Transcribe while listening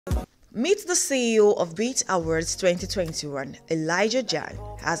Meet the CEO of Beatz Awards 2021, Elijah Jan,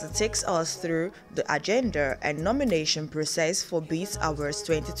 as he takes us through the agenda and nomination process for Beatz Awards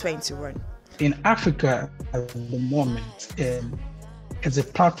 2021. In Africa at the moment, it's a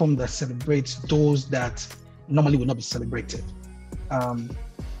platform that celebrates those that normally would not be celebrated.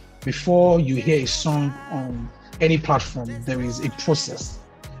 Before you hear a song on any platform, there is a process.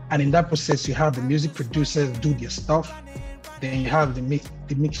 And in that process, you have the music producers do their stuff. Then you have the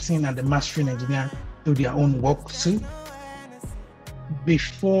mixing and the mastering engineer do their own work too,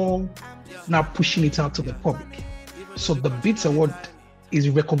 before now pushing it out to the public. So the Beatz Award is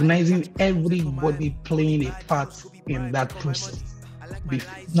recognizing everybody playing a part in that process,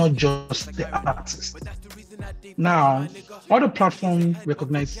 not just the artist. Now, other platforms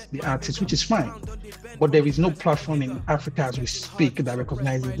recognize the artist, which is fine, but there is no platform in Africa as we speak that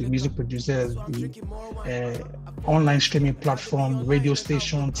recognizes the music producers, the online streaming platform, radio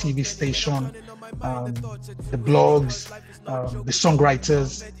station, TV station, the blogs, the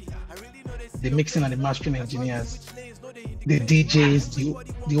songwriters, the mixing and the mastering engineers, the DJs,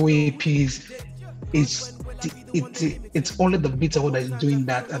 the OAPs. It's only the Beatz Award that is doing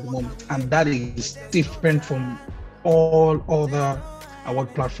that at the moment, and that is different from all other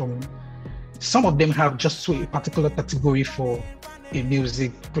award platforms. Some of them have just a particular category for a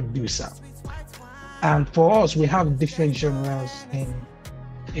music producer, and for us, we have different genres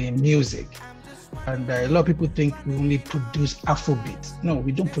in music. And a lot of people think we only produce Afrobeat. No,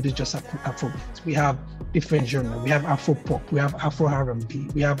 we don't produce just Afrobeat. We have different genres. We have Afro pop, we have Afro R&B,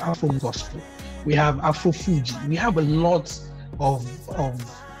 we have Afro gospel, we have Afro Fuji. We have a lot of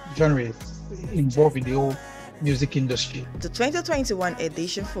genres involved in the whole music industry. The 2021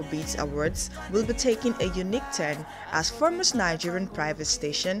 edition for Beatz Awards will be taking a unique turn as foremost Nigerian private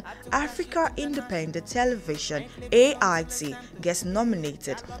station Africa Independent Television AIT gets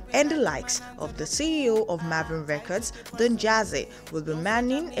nominated, and the likes of the CEO of Marvin Records, Don Jazzy, will be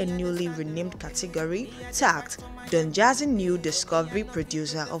manning a newly renamed category tagged Don Jazzy New Discovery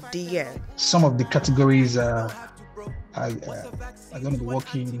Producer of the Year. Some of the categories are going to be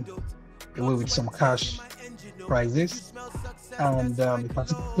walking away with some cash prizes, and a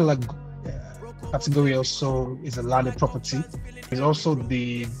particular category also is a landed property. There's also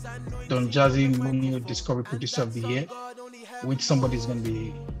the Don Jazzy New Discovery Producer of the Year, which somebody is going to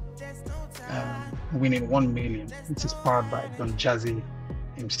be winning 1 million, which is powered by Don Jazzy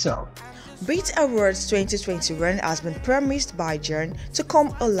himself. Beatz Awards 2021 has been promised by Jan to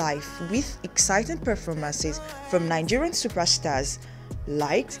come alive with exciting performances from Nigerian superstars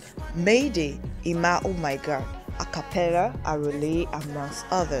like Mayday, Ima Oh My God, Acapella, Arole, amongst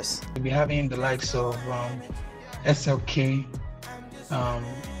others. We'll be having the likes of SLK,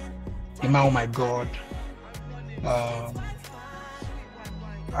 Ima Oh My God,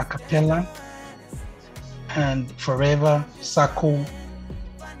 Acapella, and Forever, Sako,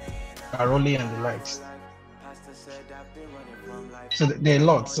 Arole, and the likes. So there are a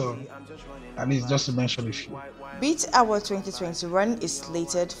lot, so at least just to mention a few. Beatz Award 2021 is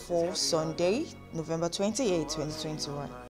slated for Sunday, November 28, 2021.